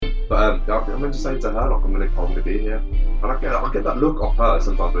But I'm just saying to her, like, I'm gonna be here, and I get that look off her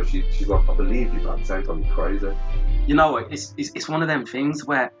sometimes where she's like, I believe you, but at the same time, you're crazy. You know what? It's one of them things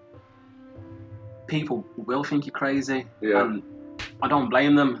where people will think you're crazy, and I don't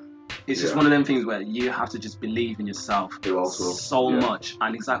blame them. It's just one of them things where you have to just believe in yourself so much,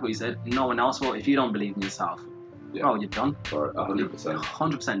 and exactly what you said. No one else will. If you don't believe in yourself, bro, you're done. 100%.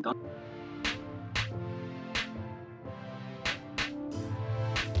 100% done.